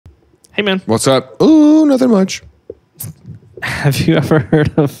Hey, man. What's up? Ooh, nothing much. Have you ever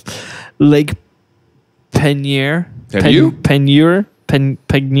heard of Lake Peigneur? Have you? Peigneur? Peigneur?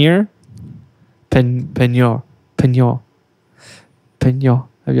 Peigneur. Have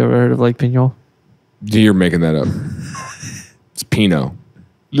you ever heard of Lake Peigneur? You're making that up. It's Pinot.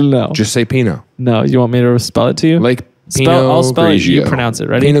 No. Just say Pinot. No. You want me to spell it to you? Lake Pinot I'll spell Grigio. it. You pronounce it.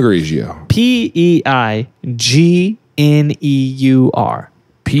 Ready? Pinot Grigio. Peigneur. Peigneur. You are.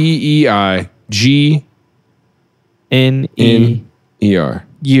 Peigneur.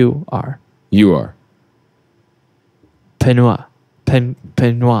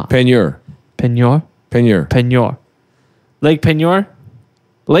 Peigneur. Lake Peigneur.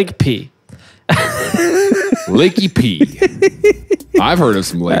 Lake P. Lakey P. I've heard of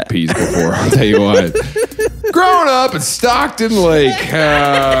some Lake P's before. I'll tell you what. Growing up in Stockton Lake,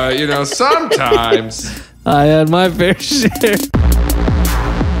 sometimes I had my fair share.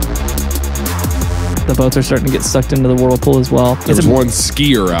 The boats are starting to get sucked into the whirlpool as well. there's one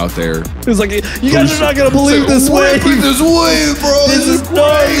skier out there. It's like, you guys are not going to believe this wave. This wave, bro. This is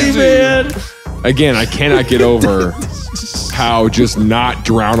gnarly, man. Again, I cannot get over how just not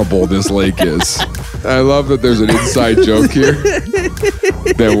drownable this lake is. I love that there's an inside joke here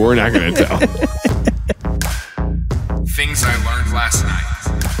that we're not going to tell. Things I learned last night.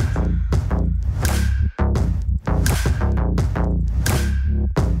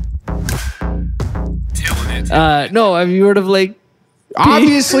 No, have you heard of Lake?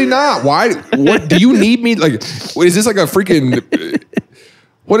 Obviously not. Why? What do you need me? Like, is this like a freaking?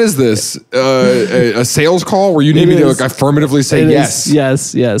 What is this? A sales call where you need me to like affirmatively say yes?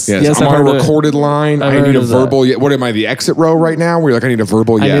 Yes. I'm on a recorded line. I need a verbal. What am I? The exit row right now? Where you're like, I need a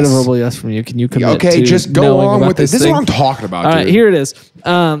verbal yes. I need a verbal yes from you. Can you commit? Okay, just go on with it. This is thing? what I'm talking about. All right, dude. here it is.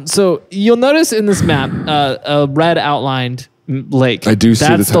 So you'll notice in this map a red outlined lake. I do see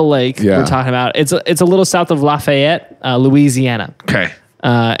that's the lake we're talking about. It's a little south of Lafayette, Louisiana. Okay.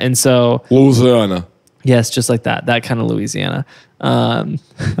 And so Louisiana. yes, just like that kind of Louisiana.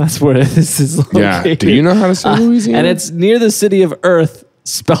 That's where this is located. Yeah. Do you know how to say Louisiana? And it's near the city of Earth,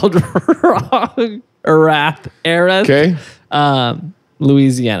 spelled wrong. Erath. Okay.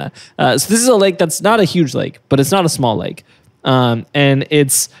 Louisiana. So this is a lake that's not a huge lake, but it's not a small lake. And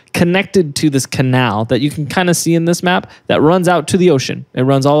it's connected to this canal that you can kind of see in this map that runs out to the ocean. It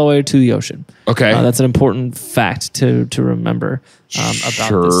runs all the way to the ocean. Okay. That's an important fact to remember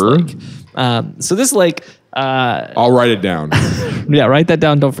about this lake. So this lake... I'll write it down. Yeah, write that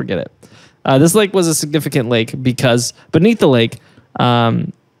down. Don't forget it. This lake was a significant lake because beneath the lake,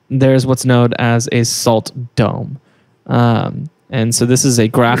 there's what's known as a salt dome. And so this is a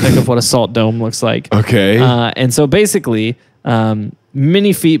graphic of what a salt dome looks like. Okay. And so basically,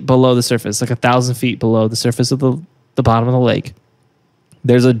 many feet below the surface, like 1,000 feet below the surface of the bottom of the lake,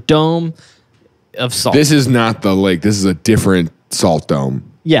 there's a dome of salt. This is not the lake. This is a different salt dome.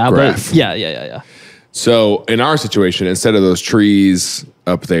 Yeah, graph. but yeah. So in our situation, instead of those trees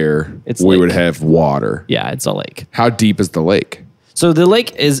up there, It's we lake. would have water. Yeah, it's a lake. How deep is the lake? So the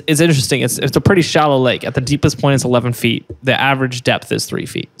lake is interesting. It's a pretty shallow lake. At the deepest point, it's 11 feet. The average depth is 3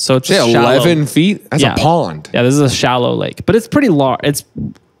 feet. So it's Say shallow. 11 feet? That's a pond. Yeah, this is a shallow lake, but it's pretty large.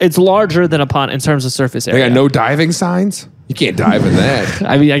 It's larger than a pond in terms of surface They area. got no diving signs? You can't dive in that.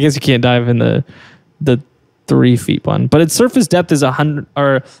 I mean, I guess you can't dive in the 3 feet one, but its surface depth is 100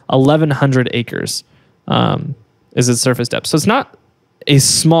 or 1,100 acres. Is its surface depth. So it's not a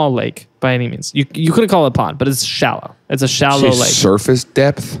small lake by any means. You couldn't call it a pond, but it's shallow. It's a shallow lake. Surface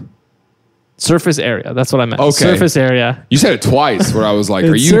depth? Surface area. That's what I meant. Okay. Surface area. You said it twice where I was like,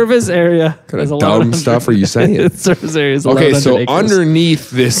 are you surface area? kind of dumb stuff are you saying? Surface area is Okay, so 1,100 acres. underneath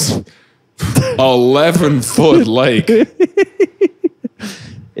this 11-foot lake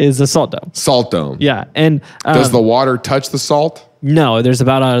is a salt dome. Salt dome. Yeah, and Does the water touch the salt? no, there's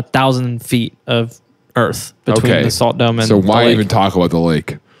about 1,000 feet of earth between the salt dome and so why the lake. even talk about the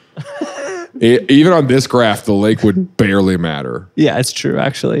lake? Even on this graph, the lake would barely matter. Yeah, it's true,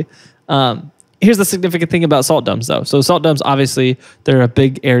 actually. Here's the significant thing about salt domes, though. So salt domes, obviously, they're a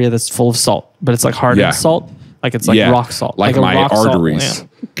big area that's full of salt, but it's like hardened salt. Like it's like rock salt. Like a my rock arteries. Salt,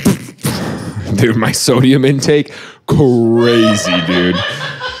 yeah. Dude, my sodium intake, crazy, dude.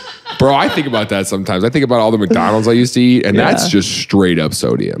 Bro, I think about that sometimes. I think about all the McDonald's I used to eat, and that's just straight up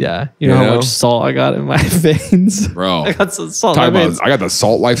sodium. Yeah. You know how much salt I got in my veins? Bro. I got some salt I in my veins. got the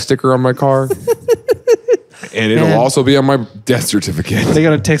Salt Life sticker on my car. And it'll also be on my death certificate. They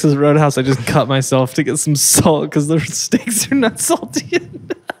got a Texas Roadhouse. I just cut myself to get some salt because the steaks are not salty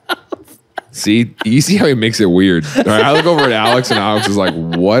enough. See, you see how he makes it weird. All right, I look over at Alex, and Alex is like,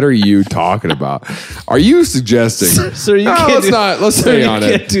 "What are you talking about? Are you suggesting?" So you can't let's stay on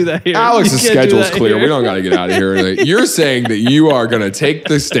it. Can't do that here. Alex's schedule's clear. We don't got to get out of here. Like, you're saying that you are going to take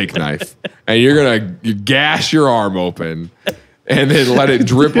the steak knife and you're going to gash your arm open and then let it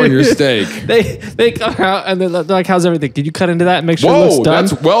drip on your steak. They come out and they're like, "How's everything? Did you cut into that and make sure it looks done?"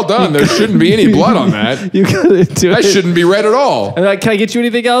 That's well done. There shouldn't be any blood on that. You cut into That it. shouldn't be red at all. And they're like, "Can I get you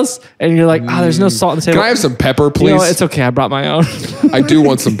anything else?" And you're like, "There's no salt on the table. Can I have some pepper, please? You know, it's okay. I brought my own." I do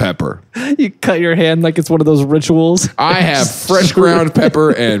want some pepper. You cut your hand like it's one of those rituals. I have fresh ground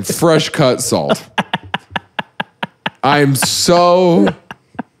pepper and fresh cut salt. I'm so...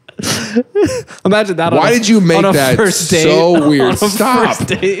 Imagine that. Why did you make that first date, so weird? Stop.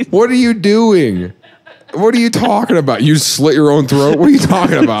 Stop. What are you doing? What are you talking about? You slit your own throat? What are you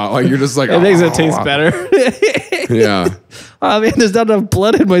talking about? Like, you're just like... It makes it taste better. Yeah. I mean, there's not enough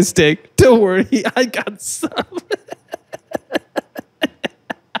blood in my steak. Don't worry. I got some.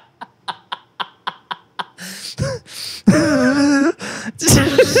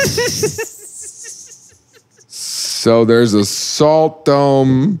 So there's a salt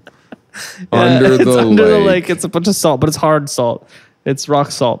dome under the lake. It's a bunch of salt, but it's hard salt. It's rock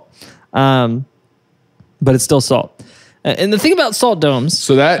salt. But it's still salt. And the thing about salt domes...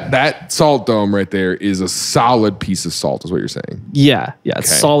 So that salt dome right there is a solid piece of salt, is what you're saying. Yeah. It's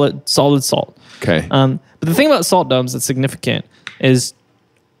solid salt. Okay. But the thing about salt domes that's significant is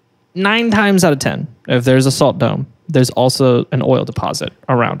 9 times out of 10, if there's a salt dome, there's also an oil deposit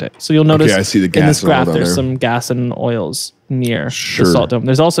around it. So you'll notice I see the gas in this graph, and oil down there's there. some gas and oils near Sure. the salt dome.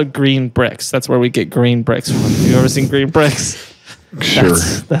 There's also green bricks. That's where we get green bricks from. Have you ever seen green bricks? Sure.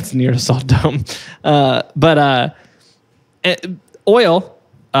 That's near a salt dome. Oil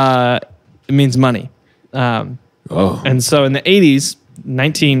means money. And so in the 80s,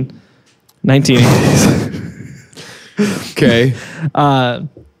 1980s. Okay.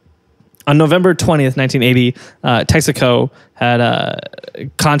 On November 20th, 1980, Texaco had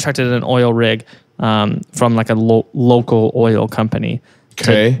contracted an oil rig from like a local oil company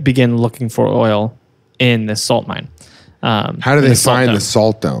to begin looking for oil in this salt mine. How do they find the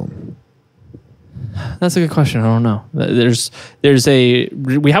salt dome? That's a good question. I don't know. We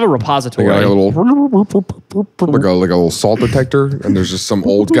have a repository. They got like a little salt detector, and there's just some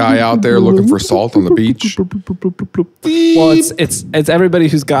old guy out there looking for salt on the beach. Well, it's everybody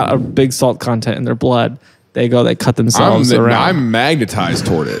who's got a big salt content in their blood. They cut themselves around. I'm magnetized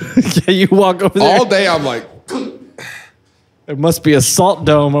toward it. Yeah, you walk over there All day I'm like... There must be a salt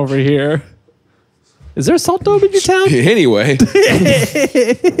dome over here. Is there a salt dome in your town? Anyway.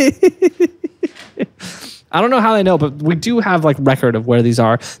 I don't know how they know, but we do have like record of where these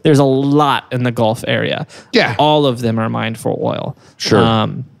are. There's a lot in the Gulf area. Yeah. All of them are mined for oil. Sure.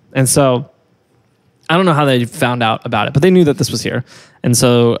 And so I don't know how they found out about it, but they knew that this was here. And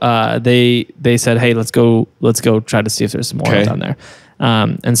so they said, "Hey, let's go try to see if there's some oil down there."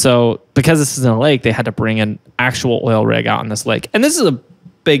 And so because this is in a lake, they had to bring an actual oil rig out in this lake. And this is a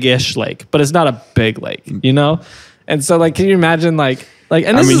big-ish lake, but it's not a big lake, you know? And so like, can you imagine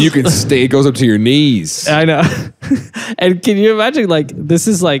and you can stay, it goes up to your knees. I know. And can you imagine this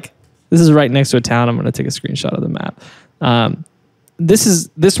is right next to a town. I'm going to take a screenshot of the map.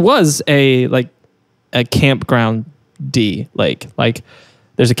 This was a campground D lake. Like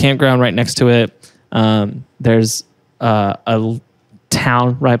there's a campground right next to it. There's a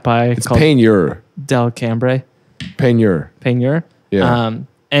town right by. It's Peigneur. Del Cambre. Peigneur. Yeah.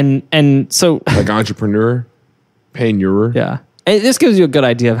 And so like entrepreneur. Peigneur. Yeah. And this gives you a good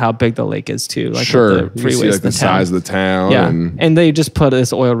idea of how big the lake is too. Like sure. the freeways, you see the size of the town. Yeah. And they just put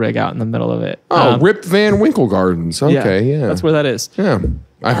this oil rig out in the middle of it. Oh, Rip Van Winkle Gardens. Okay, yeah. That's where that is. Yeah.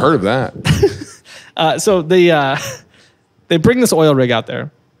 I heard of that. So they bring this oil rig out there,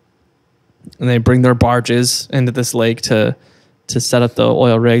 and they bring their barges into this lake to set up the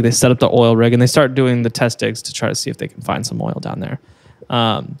oil rig. They set up the oil rig, and they start doing the test digs to try to see if they can find some oil down there.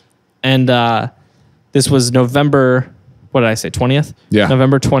 This was November, what did I say, 20th? Yeah.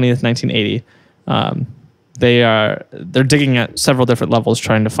 November 20th, 1980. They're digging at several different levels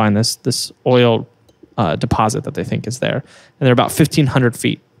trying to find this oil deposit that they think is there. And they're about 1,500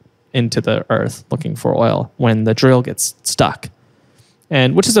 feet into the earth looking for oil when the drill gets stuck,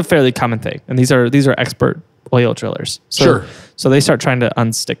 and which is a fairly common thing. And these are expert oil drillers. So they start trying to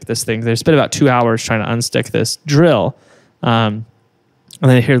unstick this thing. They spend about 2 hours trying to unstick this drill. And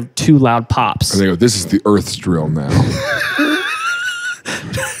they hear 2 loud pops. And they go, "This is the Earth's drill now."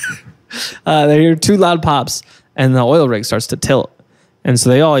 They hear 2 loud pops, and the oil rig starts to tilt. And so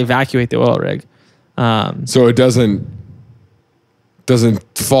they all evacuate the oil rig. So it doesn't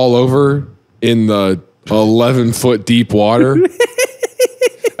fall over in the 11-foot deep water.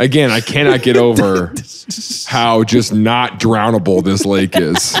 Again, I cannot get over how just not drownable this lake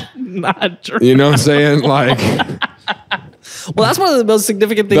is. Not drownable. You know what I'm saying? Like, well, that's one of the most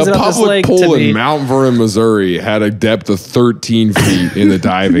significant things the about this lake public pool to me. in Mount Vernon, Missouri had a depth of 13 feet in the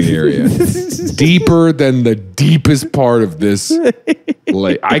diving area. Deeper than the deepest part of this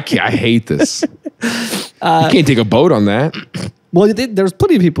lake. I hate this. You can't take a boat on that. Well, there was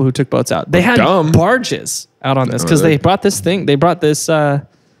plenty of people who took boats out. They had barges out on this because they brought this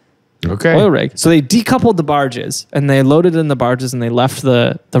oil rig. So they decoupled the barges and they loaded in the barges and they left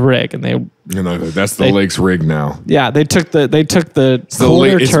the rig and they. That's the lake's rig now. Yeah, they took the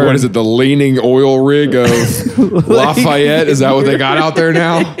what is it? The leaning oil rig of Lafayette? Is that what they got out there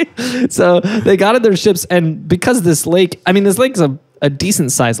now? So they got in their ships, and because this lake is a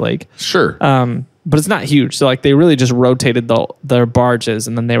decent sized lake. Sure. But it's not huge. So like they really just rotated their barges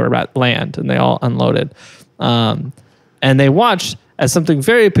and then they were at land and they all unloaded. And they watched as something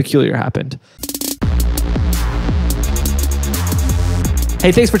very peculiar happened.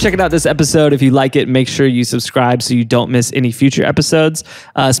 Hey, thanks for checking out this episode. If you like it, make sure you subscribe so you don't miss any future episodes.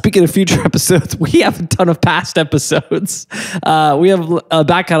 Speaking of future episodes, we have a ton of past episodes. We have a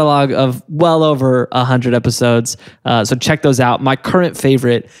back catalog of well over 100 episodes. So check those out. My current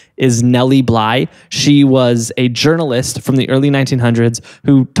favorite is Nellie Bly. She was a journalist from the early 1900s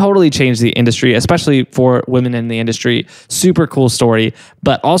who totally changed the industry, especially for women in the industry. Super cool story,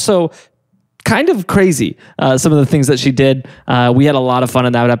 but also kind of crazy, some of the things that she did. We had a lot of fun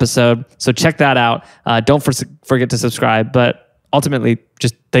in that episode, so check that out. Don't forget to subscribe, but ultimately,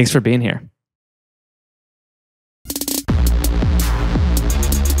 just thanks for being here.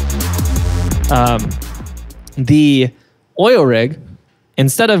 The oil rig,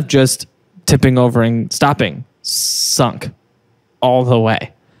 instead of just tipping over and stopping, sunk all the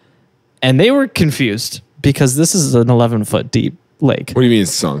way. And they were confused because this is an 11-foot deep lake. What do you mean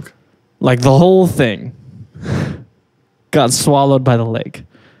sunk? Like the whole thing got swallowed by the lake.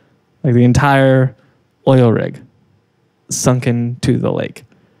 Like the entire oil rig sunk into the lake.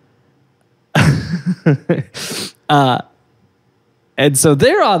 And so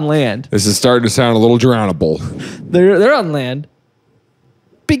they're on land. This is starting to sound a little drownable. They're on land,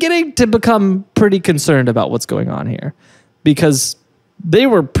 beginning to become pretty concerned about what's going on here because they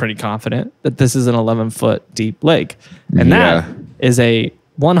were pretty confident that this is an 11-foot deep lake. And that is a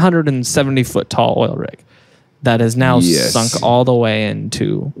 170-foot tall oil rig that is now sunk all the way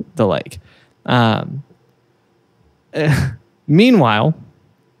into the lake. Meanwhile,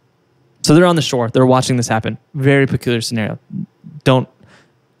 so they're on the shore. They're watching this happen. Very peculiar scenario.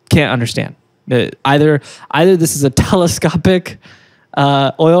 Can't understand. Either this is a telescopic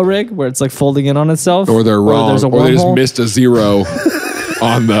oil rig where it's like folding in on itself, or they're wrong, or they just missed a zero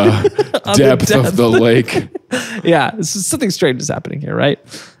on the depth of the lake. Yeah, something strange is happening here, right?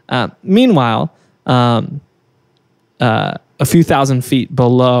 Meanwhile, a few thousand feet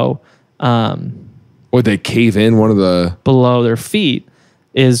below, would they cave in below their feet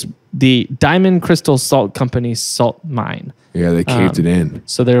is the Diamond Crystal Salt Company salt mine. Yeah, they caved it in.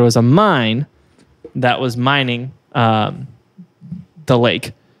 So there was a mine that was mining the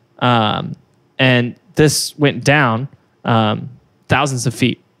lake, and this went down thousands of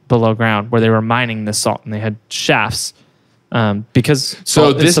feet below ground where they were mining the salt, and they had shafts because.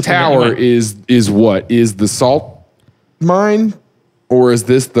 So this tower is what? Is the salt mine, or is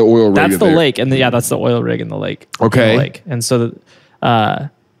this the oil rig? That's the lake, and that's the oil rig in the lake. Okay, in the lake. And so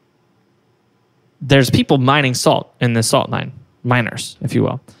there's people mining salt in this salt mine, miners, if you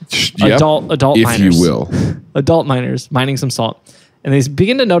will, adult if miners, you will, adult miners mining some salt, and they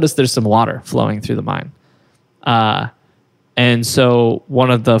begin to notice there's some water flowing through the mine. And so one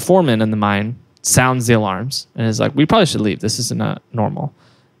of the foremen in the mine sounds the alarms and is like, we probably should leave. This isn't normal.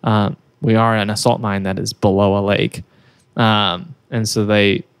 We are in a salt mine that is below a lake. And so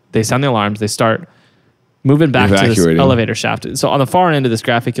they sound the alarms. They start moving back to this elevator shaft. So on the far end of this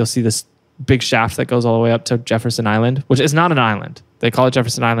graphic, you'll see this big shaft that goes all the way up to Jefferson Island, which is not an island. They call it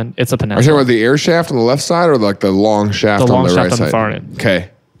Jefferson Island. It's a peninsula. Are you talking about the air shaft on the left side or like the long shaft on the right side? The long shaft on the far end. Okay.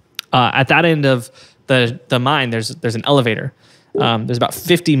 At that end of the mine, there's an elevator. There's about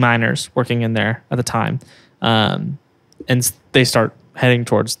 50 miners working in there at the time. And they start heading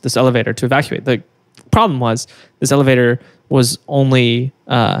towards this elevator to evacuate. The problem was this elevator was only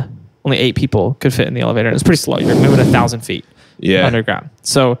 8 people could fit in the elevator. It was pretty slow. You're moving 1,000 feet underground.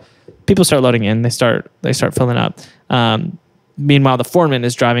 So people start loading in. They start filling up. Meanwhile, the foreman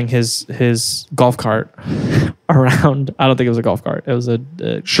is driving his golf cart around. I don't think it was a golf cart. It was a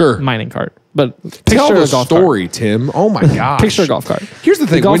mining cart. But tell the story, Tim. Oh my gosh. Picture a golf cart. Here's the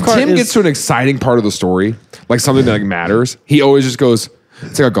thing. When Tim gets to an exciting part of the story, like something that like matters, he always just goes,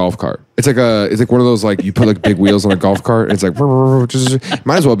 it's like a golf cart. It's like one of those like you put like big wheels on a golf cart and it's like just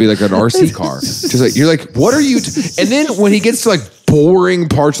might as well be like an RC car. Just like you're like, what are you and then when he gets to like boring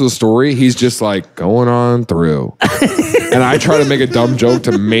parts of the story, he's just like going on through. And I try to make a dumb joke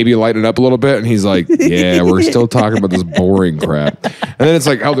to maybe lighten it up a little bit, and he's like, yeah, we're still talking about this boring crap. And then it's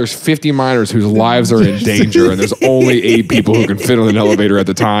like, oh, there's 50 miners whose lives are in danger, and there's only 8 people who can fit on an elevator at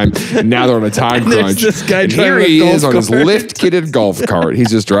the time. And now they're on a time crunch. This guy and here he is on his lift-kitted golf cart.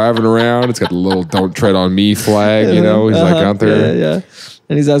 He's just driving around. It's got the little "Don't Tread on Me" flag, you know. He's like out there. Yeah.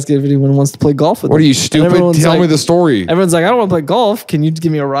 And he's asking if anyone wants to play golf with him. What are you, stupid? Tell me the story. Everyone's like, I don't want to play golf. Can you give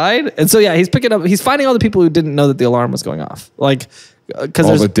me a ride? And so, yeah, he's picking up, he's finding all the people who didn't know that the alarm was going off. Like, because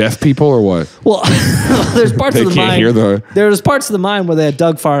all the deaf people or what? Well, there's parts of the mine. Hear there's parts of the mine where they had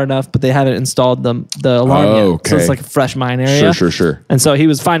dug far enough, but they haven't installed the alarm yet. Okay. So it's like a fresh mine area. Sure. And so he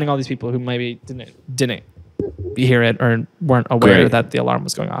was finding all these people who maybe didn't hear it or weren't aware that the alarm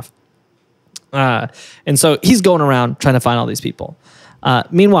was going off. And so he's going around trying to find all these people.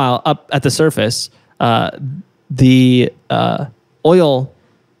 Meanwhile, up at the surface, the oil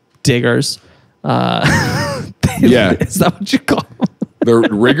diggers, is that what you call them? The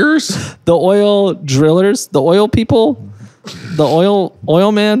riggers? The oil drillers, the oil people, the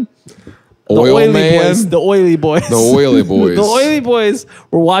oil man. The oily boys. The oily boys. The oily boys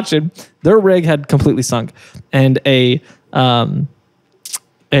were watching. Their rig had completely sunk, and a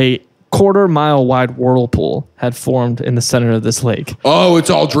quarter-mile wide whirlpool had formed in the center of this lake. Oh, it's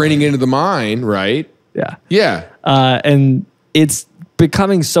all draining into the mine, right? Yeah. And it's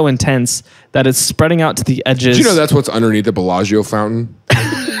becoming so intense that it's spreading out to the edges. Do you know that's what's underneath the Bellagio fountain?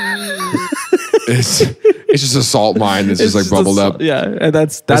 It's just a salt mine that's just like bubbled up. Yeah, and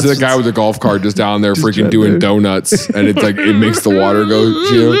that's the guy with the golf cart just down there freaking doing donuts, and it's like it makes the water go.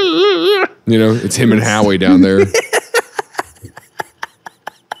 You know, it's him and Howie down there.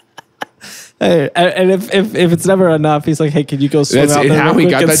 Hey, and if it's never enough, he's like, "Hey, can you go swim out there?" Howie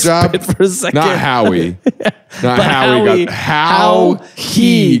got that job for a second. Not Howie. Not Howie. How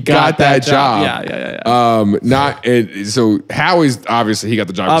he got that job. Yeah. So Howie's obviously he got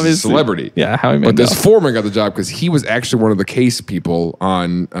the job as a celebrity. Yeah, Howie. But this foreman got the job because he was actually one of the case people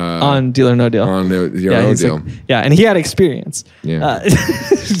on Deal or No Deal. On the Deal or No Deal. Like, and he had experience. Yeah,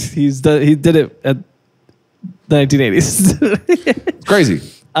 he did it at the 1980s. It's crazy.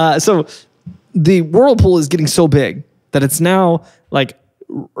 So the whirlpool is getting so big that it's now like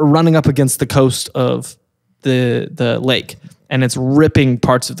running up against the coast of the lake, and it's ripping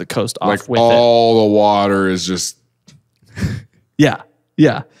parts of the coast off. Like with all the water is just yeah,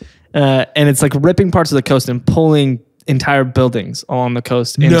 and it's like ripping parts of the coast and pulling entire buildings along the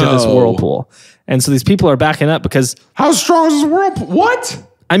coast into this whirlpool. And so these people are backing up because how strong is this whirlpool? What?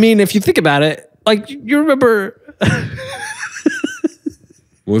 I mean, if you think about it, like you remember.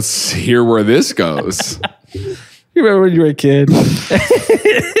 Let's hear where this goes. You remember when you were a kid?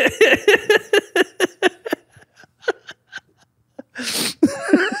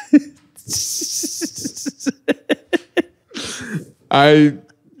 I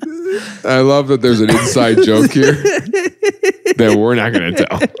love that there's an inside joke here that we're not going to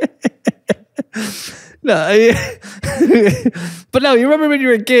tell. No, but no, you remember when you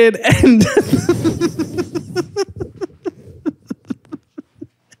were a kid and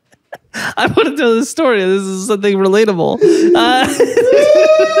I want to tell this story. This is something relatable.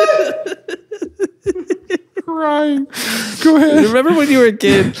 Crying. Go ahead. Remember when you were a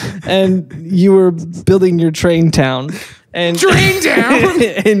kid and you were building your train town? And train town?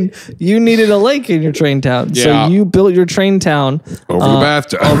 And you needed a lake in your train town. Yeah. So you built your train town over the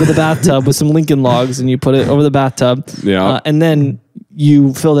bathtub. Over the bathtub with some Lincoln logs, and you put it over the bathtub. Yeah. And then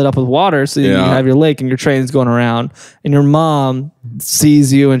you filled it up with water so you can have your lake, and your train's going around. And your mom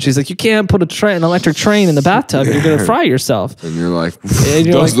sees you and she's like, you can't put an electric train in the bathtub. You're going to fry yourself. And you're like,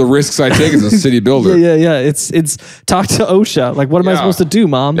 those are the risks I take as a city builder. Yeah. It's talk to OSHA. Like, what am I supposed to do,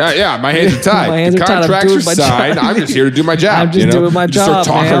 Mom? Yeah. My hands are tied. My hands are tied. Contracts are signed. I'm just here to do my job. I'm just doing my job, start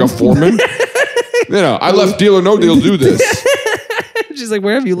talking like a foreman. I left Deal or No Deal to do this. She's like,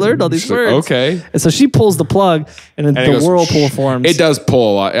 where have you learned all these words? Like, okay. And so she pulls the plug, and then the whirlpool forms. It does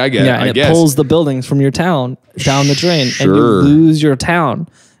pull. I get it. Yeah, and it pulls the buildings from your town down the drain, Sure. and you lose your town.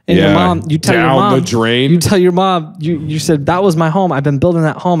 And your mom, you tell your mom, the drain. You tell your mom, you said, that was my home. I've been building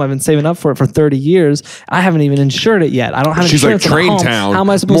that home. I've been saving up for it for 30 years. I haven't even insured it yet. I don't have insurance. She's like, Train Town. How am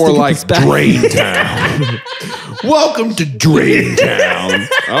I supposed to get this back? Drain Town. Welcome to Drain Town.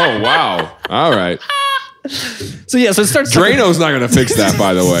 Oh, wow. All right. So yeah, so it starts. Drano's not going to fix that,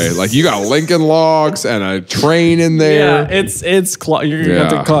 by the way. Like you got Lincoln Logs and a train in there. Yeah, it's you're gonna have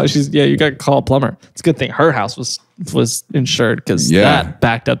to call. You got to call a plumber. It's a good thing her house was insured because that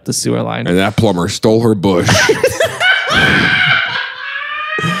backed up the sewer line. And that plumber stole her bush.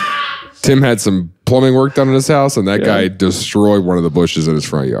 Tim had some plumbing work done in his house, and that guy destroyed one of the bushes in his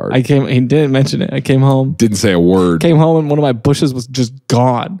front yard. He didn't mention it. I came home. Didn't say a word. Came home and one of my bushes was just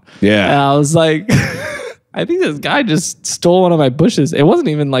gone. Yeah. And I was like, I think this guy just stole one of my bushes. It wasn't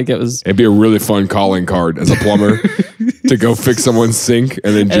even like it was. It'd be a really fun calling card as a plumber to go fix someone's sink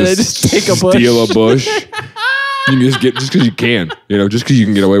and then just take a bush. steal a bush. You can just because you can, just because you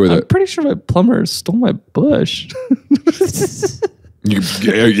can get away with it. I'm pretty sure my plumber stole my bush. You're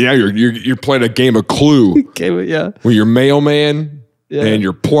playing a game of Clue. Okay, yeah. Where you're mailman and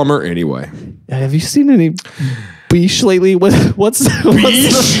your plumber anyway. Have you seen any beesh lately? What's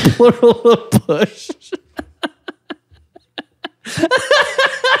the plural of bush?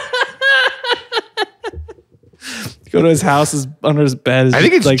 Go to his house, under his bed. I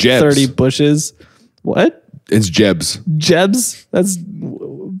think it's like Jebs. 30 bushes. What? It's Jebs. Jebs?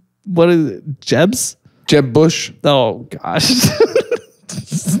 What is it? Jebs? Jeb Bush. Oh, gosh.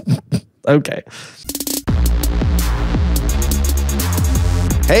 Okay.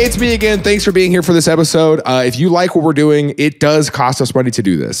 Hey, it's me again. Thanks for being here for this episode. If you like what we're doing, it does cost us money to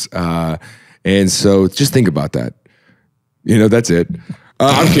do this. And so just think about that. That's it.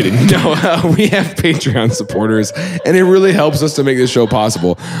 I'm kidding. No, we have Patreon supporters, and it really helps us to make this show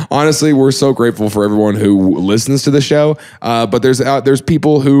possible. Honestly, we're so grateful for everyone who listens to the show, but there's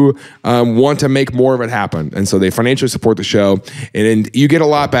people who want to make more of it happen, and so they financially support the show, and you get a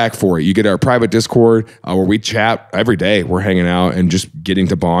lot back for it. You get our private Discord where we chat every day. We're hanging out and just getting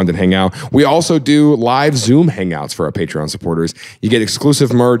to bond and hang out. We also do live Zoom hangouts for our Patreon supporters. You get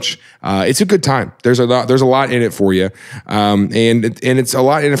exclusive merch. It's a good time. There's a lot in it for you, and it's a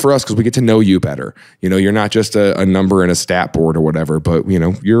lot in it for us because we get to know you better. You're not just a number in a stat board or whatever, but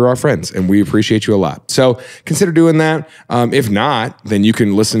you're our friends and we appreciate you a lot. So consider doing that. If not, then you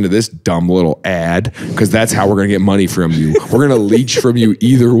can listen to this dumb little ad because that's how we're going to get money from you. We're going to leech from you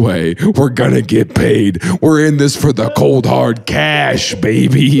either way. We're going to get paid. We're in this for the cold hard cash,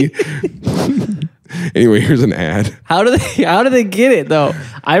 baby. Anyway, here's an ad. How do they get it though?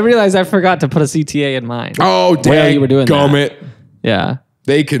 I realized I forgot to put a CTA in mine. Oh, dang, you were doing gummit. Yeah.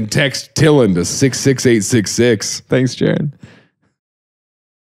 They can text TILLN to 66866. Thanks, Jared.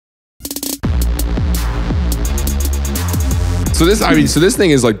 So this thing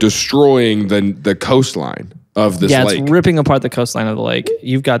is like destroying the coastline of this lake. Yeah, it's ripping apart the coastline of the lake.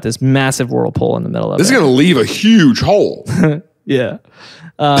 You've got this massive whirlpool in the middle of This is going to leave a huge hole. Yeah.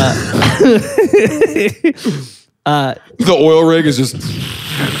 The oil rig is just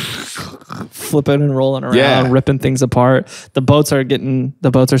flipping and rolling around, ripping things apart. The boats are starting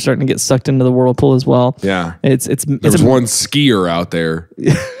to get sucked into the whirlpool as well. Yeah. There's one skier out there.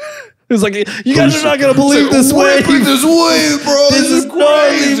 It was like, you guys are not going to believe this wave. This wave, bro. This is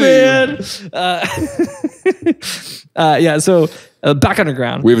crazy, man. Yeah, so back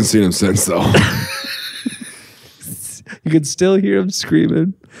underground. We haven't seen him since, though. You can still hear him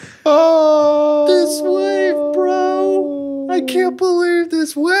screaming. Oh, this wave, bro. I can't believe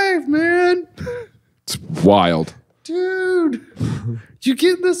this wave, man. It's wild. Dude, you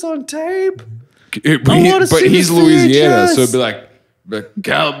getting this on tape? But he's Louisiana, so it'd be like,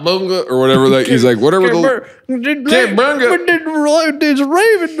 Cowabunga or whatever. Like he's like whatever the It's raving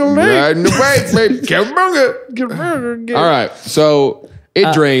the lake. Riding the wave, baby. Cowabunga. All right, so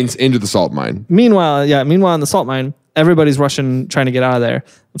it drains into the salt mine. Meanwhile in the salt mine, everybody's rushing, trying to get out of there.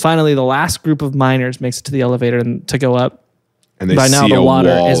 Finally, the last group of miners makes it to the elevator and to go up. And they by now see the a water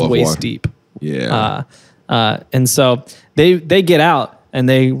wall is of waist water. deep. Yeah. And so they get out and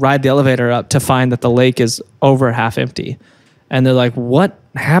they ride the elevator up to find that the lake is over half empty. And they're like, what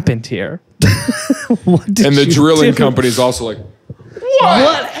happened here? And the drilling company's also like,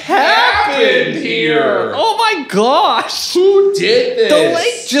 what happened here? Oh my gosh. Who did this? The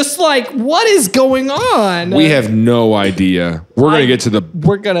lake just like, what is going on? We have no idea. We're going to get to the...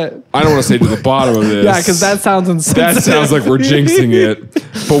 I don't want to say to the bottom of this. Yeah, because that sounds insensitive. That sounds like we're jinxing it.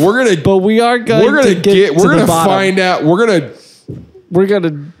 But we're going to... But we are going to find out. We're going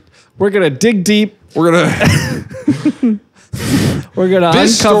to dig deep. We're going to...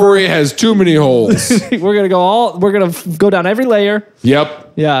 This story has too many holes. We're gonna go down every layer.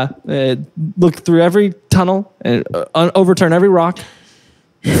 Yep. Yeah. Look through every tunnel and overturn every rock.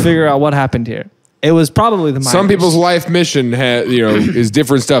 Figure out what happened here. It was probably the miners. Some people's life mission is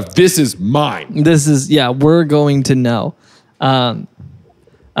different stuff. This is mine. We're going to know.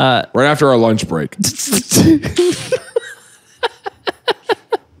 Right after our lunch break.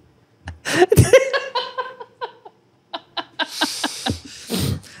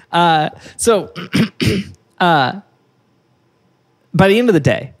 So, by the end of the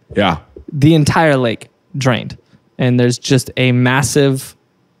day, Yeah. the entire lake drained, and there's just a massive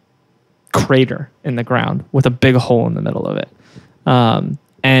crater in the ground with a big hole in the middle of it.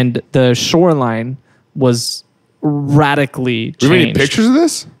 And the shoreline was radically changed. Do we have any pictures of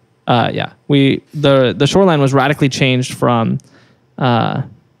this? Yeah. The shoreline was radically changed from A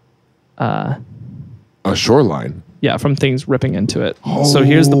shoreline. yeah, from things ripping into it. So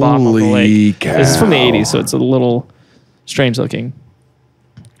here's the bottom of the Holy lake. This is from the cow. 80s, so it's a little strange looking.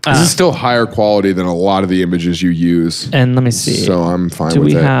 This is still higher quality than a lot of the images you use. And let me see. So I'm fine Do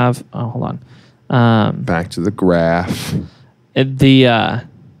with we it. have? Oh, hold on. Back to the graph. Where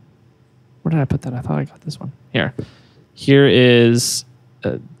did I put that? I thought I got this one. Here is.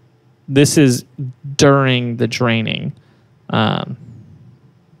 This is during the draining, kind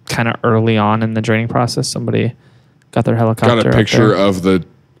of early on in the draining process. Somebody got their helicopter. Got a picture of the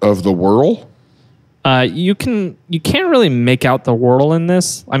whirl. You can't really make out the whirl in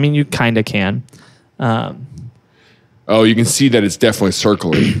this. I mean, you kind of can. Oh, you can see that it's definitely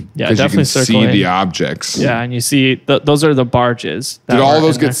circling. Yeah, 'Cause definitely you can circling. see the objects. Yeah, and you see those are the barges. that Did all were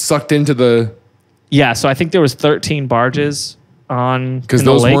those in get there. sucked into the? Yeah, so I think there was 13 barges on Because in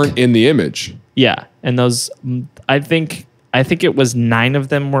the those lake. weren't in the image. Yeah, and those I think it was 9 of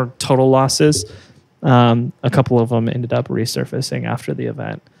them were total losses. A couple of them ended up resurfacing after the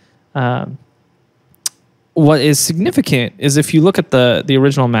event. What is significant is if you look at the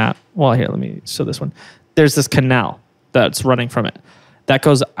original map. Well, here, let me show this one. There's this canal that's running from it that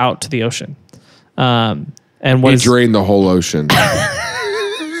goes out to the ocean. And what It is, drained the whole ocean.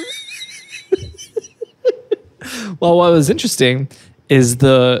 well, what was interesting is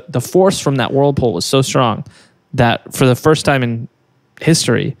the force from that whirlpool was so strong that for the first time in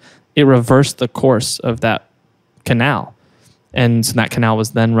history, it reversed the course of that canal. And so that canal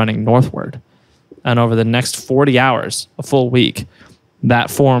was then running northward. And over the next 40 hours, a full week, that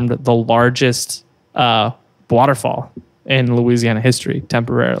formed the largest waterfall in Louisiana history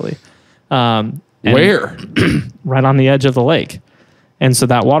temporarily. And Where? right on the edge of the lake. And so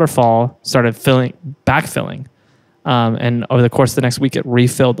that waterfall started backfilling. And over the course of the next week, it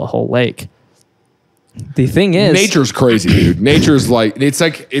refilled the whole lake. The thing is, Nature's crazy, dude. Nature's like it's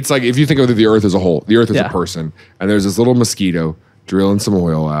like if you think of the earth as a whole, the earth is Yeah. a person, and there's this little mosquito drilling some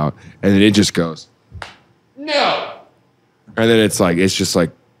oil out, and then it just goes, no. And then it's just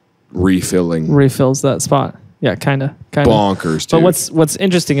like refilling. refills that spot. Yeah, kind of. Bonkers, dude. But what's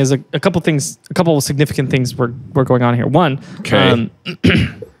interesting is a couple of significant things were going on here. One, Okay.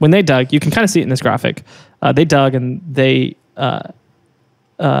 when they dug, you can kind of see it in this graphic. They dug and they dug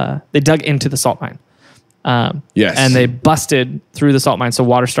into the salt mine. Yes. And they busted through the salt mine, so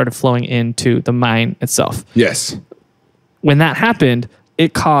water started flowing into the mine itself. Yes. When that happened,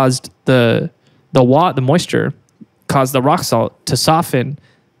 it caused the moisture caused the rock salt to soften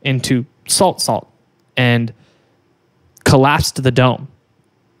into salt and collapsed the dome.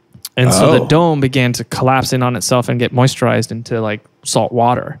 And so the Oh. dome began to collapse in on itself and get moisturized into like salt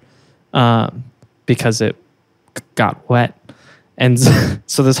water because it got wet. And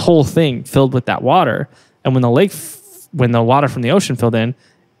so this whole thing filled with that water. And when the water from the ocean filled in,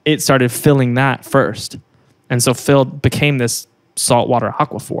 it started filling that first. And so became this saltwater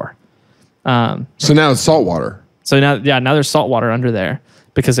aquifer. So now it's salt water. So now there's salt water under there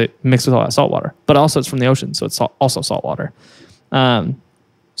because it mixed with all that salt water. But also it's from the ocean, so it's also salt water.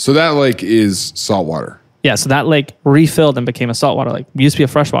 So that lake is salt water. Yeah, so that lake refilled and became a saltwater lake. It used to be a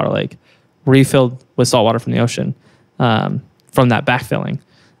freshwater lake, refilled with saltwater from the ocean from that backfilling,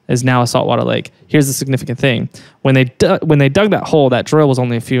 is now a saltwater lake. Here's the significant thing. When they dug that hole, that drill was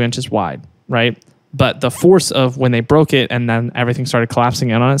only a few inches wide, right? But the force of when they broke it and then everything started collapsing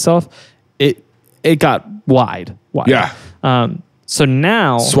in on itself, it got wide. Yeah. So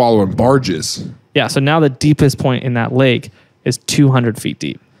now... Swallowing barges. Yeah, so now the deepest point in that lake is 200 feet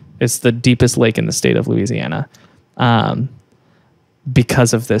deep. It's the deepest lake in the state of Louisiana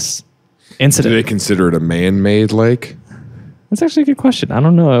because of this Do incident. they consider it a man-made lake? That's actually a good question. I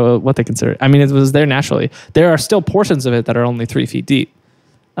don't know what they consider it. I mean, it was there naturally. There are still portions of it that are only 3 feet deep.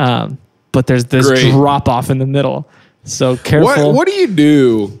 But there's this Great. drop off in the middle. So careful. What do you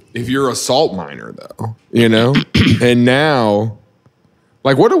do if you're a salt miner, though? You know? And now,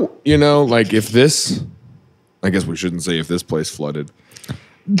 like, if this, I guess we shouldn't say if this place flooded.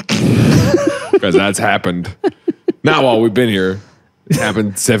 Because that's happened. Not while we've been here. It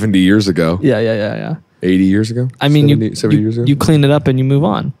happened 70 years ago. Yeah. 80 years ago? I mean, 70 years ago? you clean it up and you move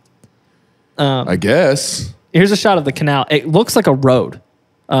on. I guess. Here's a shot of the canal. It looks like a road,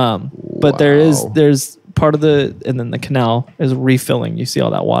 but there's part of and then the canal is refilling. You see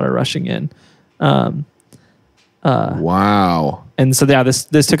all that water rushing in. Wow. And so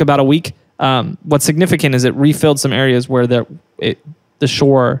this took about a week. What's significant is it refilled some areas where the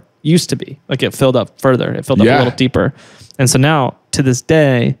shore used to be. Like it filled up further. It filled up a little deeper. And so now to this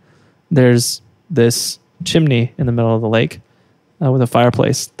day, there's this chimney in the middle of the lake with a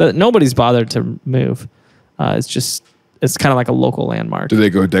fireplace that nobody's bothered to move. It's kind of like a local landmark. Do they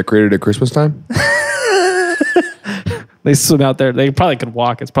go decorate it at Christmas time? They swim out there. They probably could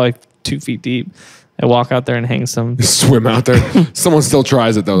walk. It's probably 2 feet deep. They walk out there and hang some. Swim out there. Someone still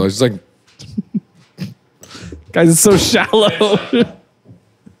tries it though. It's just like, guys, it's so shallow.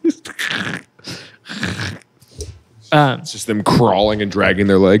 it's just them crawling and dragging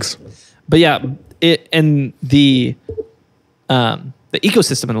their legs. But yeah, the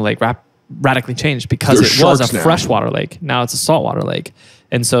ecosystem in the lake radically changed because it was a freshwater lake. Now it's a saltwater lake.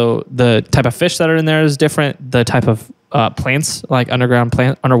 And so the type of fish that are in there is different. The type of plants, like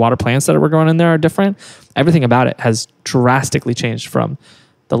underwater plants that were growing in there are different. Everything about it has drastically changed from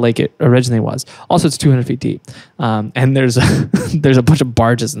the lake it originally was. Also, it's 200 feet deep. And there's a bunch of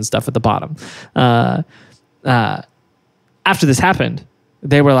barges and stuff at the bottom. After this happened,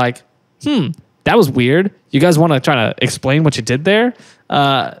 they were like, that was weird. You guys want to try to explain what you did there?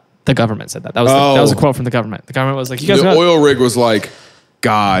 The government said that. That was a quote from the government. The government was like, the oil rig was like,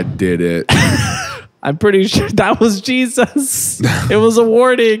 God did it. I'm pretty sure that was Jesus. It was a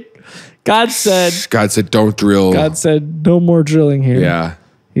warning. God said, don't drill. God said, no more drilling here. Yeah.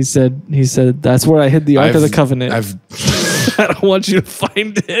 He said, that's where I hid the Ark of the Covenant. I don't want you to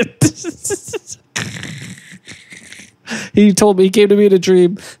find it. He came to me in a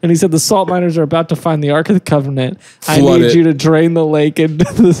dream, and he said, the salt miners are about to find the Ark of the Covenant. I need you to drain the lake into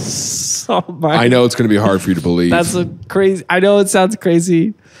the salt mine. I know it's going to be hard for you to believe. I know it sounds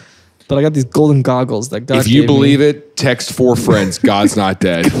crazy, but I got these golden goggles that God gave me. If you believe it, text 4 friends. God's not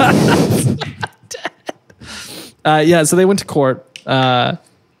dead. God's not dead. Yeah, so they went to court, and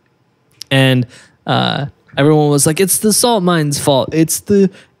everyone was like, it's the salt mine's fault. It's the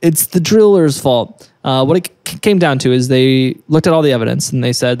driller's fault. What it came down to is they looked at all the evidence and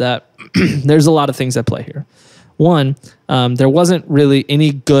they said that there's a lot of things at play here. One, there wasn't really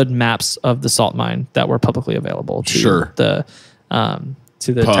any good maps of the salt mine that were publicly available to the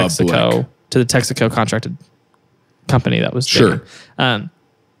Texaco contracted company that was digging. And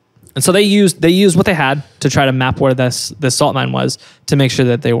so they used what they had to try to map where this salt mine was to make sure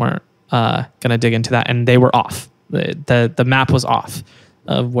that they weren't going to dig into that, and they were off. The map was off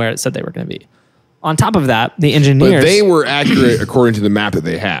of where it said they were going to be. On top of that, the engineers... But they were accurate according to the map that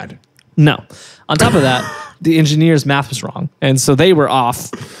they had. No. On top of that, the engineers' math was wrong. And so they were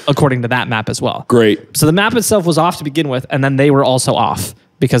off according to that map as well. Great. So the map itself was off to begin with, and then they were also off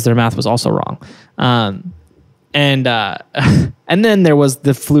because their math was also wrong. And then there was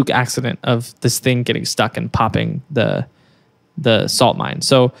the fluke accident of this thing getting stuck and popping the salt mine.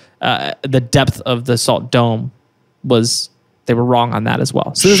 So the depth of the salt dome was... They were wrong on that as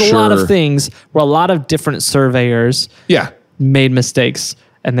well. So there's a lot of things where a lot of different surveyors made mistakes,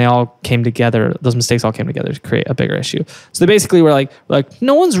 and they all came together. Those mistakes all came together to create a bigger issue. So they basically were like,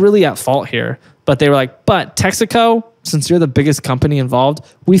 no one's really at fault here. But they were like, but Texaco, since you're the biggest company involved,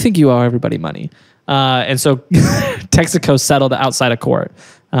 we think you owe everybody money. And so Texaco settled outside of court,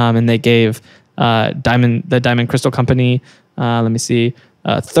 and they gave the Diamond Crystal Company, let me see,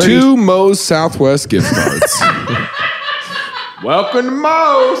 2 Moe's Southwest gift cards. Welcome to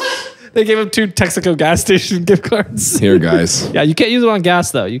Moe's. They gave him 2 Texaco gas station gift cards. Here, guys. Yeah, you can't use them on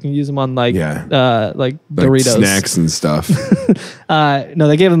gas though. You can use them on like Doritos, snacks and stuff. No,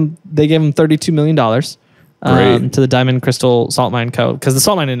 they gave him $32 million to the Diamond Crystal Salt Mine Co. because the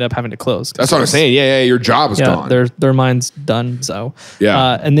salt mine ended up having to close. That's what I'm saying. Yeah, your job is gone. Their mine's done. So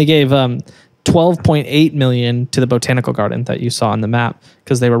and they gave $12.8 million to the botanical garden that you saw on the map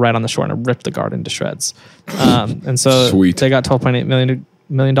because they were right on the shore and it ripped the garden to shreds. And so they got $12.8 million.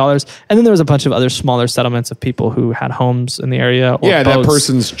 And then there was a bunch of other smaller settlements of people who had homes in the area. Or that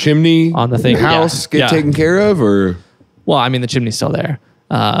person's chimney on the house get taken care of, or well, I mean the chimney's still there,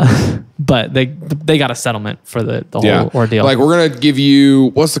 but they got a settlement for the whole ordeal. Like we're gonna give you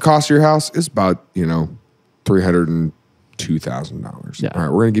what's the cost of your house? It's about $302,000. Yeah. All right,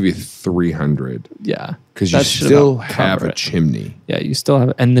 we're gonna give you $300,000. Yeah, because you still have a chimney. Yeah, you still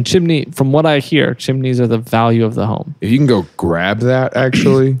have, and the chimney. From what I hear, chimneys are the value of the home. If you can go grab that,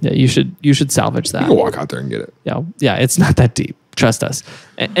 actually, you should salvage that. You can walk out there and get it. Yeah, it's not that deep. Trust us.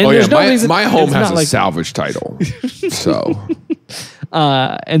 And Oh yeah, there's no reason, my home it's has not a like, salvage title. So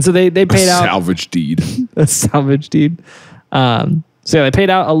and so they paid out salvage deed. a salvage deed. So yeah, they paid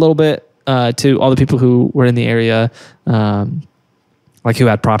out a little bit to all the people who were in the area, like who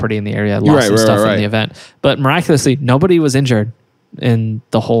had property in the area, lost some stuff in the event. But miraculously, nobody was injured in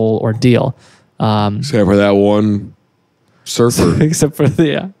the whole ordeal. Except for that one surfer. Except for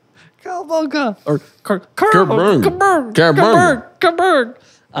the Kalboga or Kerberg.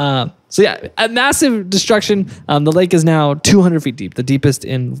 So yeah, a massive destruction. The lake is now 200 feet deep, the deepest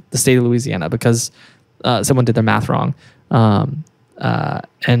in the state of Louisiana, because someone did their math wrong. There's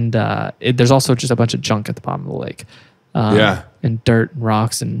also just a bunch of junk at the bottom of the lake. And dirt and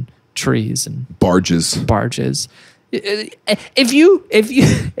rocks and trees and barges. If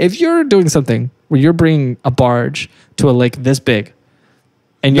you're doing something where you're bringing a barge to a lake this big,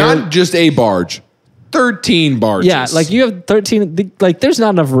 and not just a barge, 13 barges. Yeah, like you have 13. Like there's not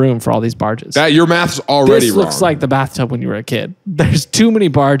enough room for all these barges. That your math's already this wrong. Looks like the bathtub when you were a kid. There's too many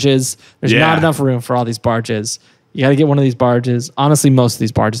barges. There's not enough room for all these barges. You got to get one of these barges. Honestly, most of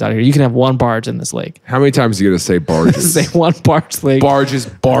these barges out here, you can have one barge in this lake. How many times are you going to say barges? Say one barge lake. Barges.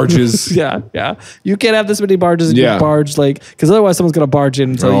 Yeah. You can't have this many barges in your barge lake, because otherwise someone's going to barge in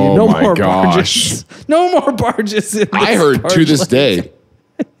and tell you no more barges. No more barges in this I heard to this day,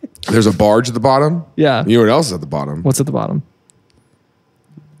 there's a barge at the bottom. Yeah. You know what else is at the bottom? What's at the bottom?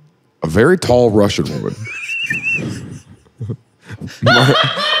 A very tall Russian woman.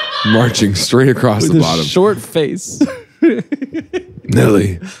 Marching straight across the bottom. Short face.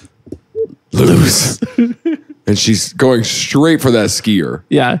 Nelly. Loose. And she's going straight for that skier.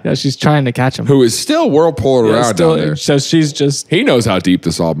 Yeah, she's trying to catch him. Who is still whirlpooling around down there. So she's just... He knows how deep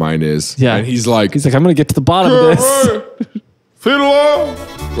this salt mine is. Yeah. And he's like, I'm going to get to the bottom of this. Fiddle Off.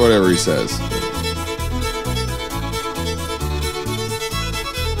 Whatever he says.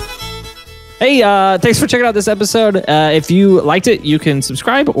 Hey, thanks for checking out this episode. If you liked it, you can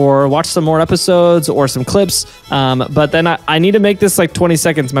subscribe or watch some more episodes or some clips. But then I need to make this like 20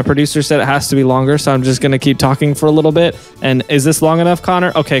 seconds. My producer said it has to be longer, so I'm just going to keep talking for a little bit. And is this long enough,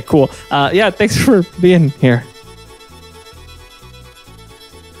 Connor? Okay, cool. Yeah, thanks for being here.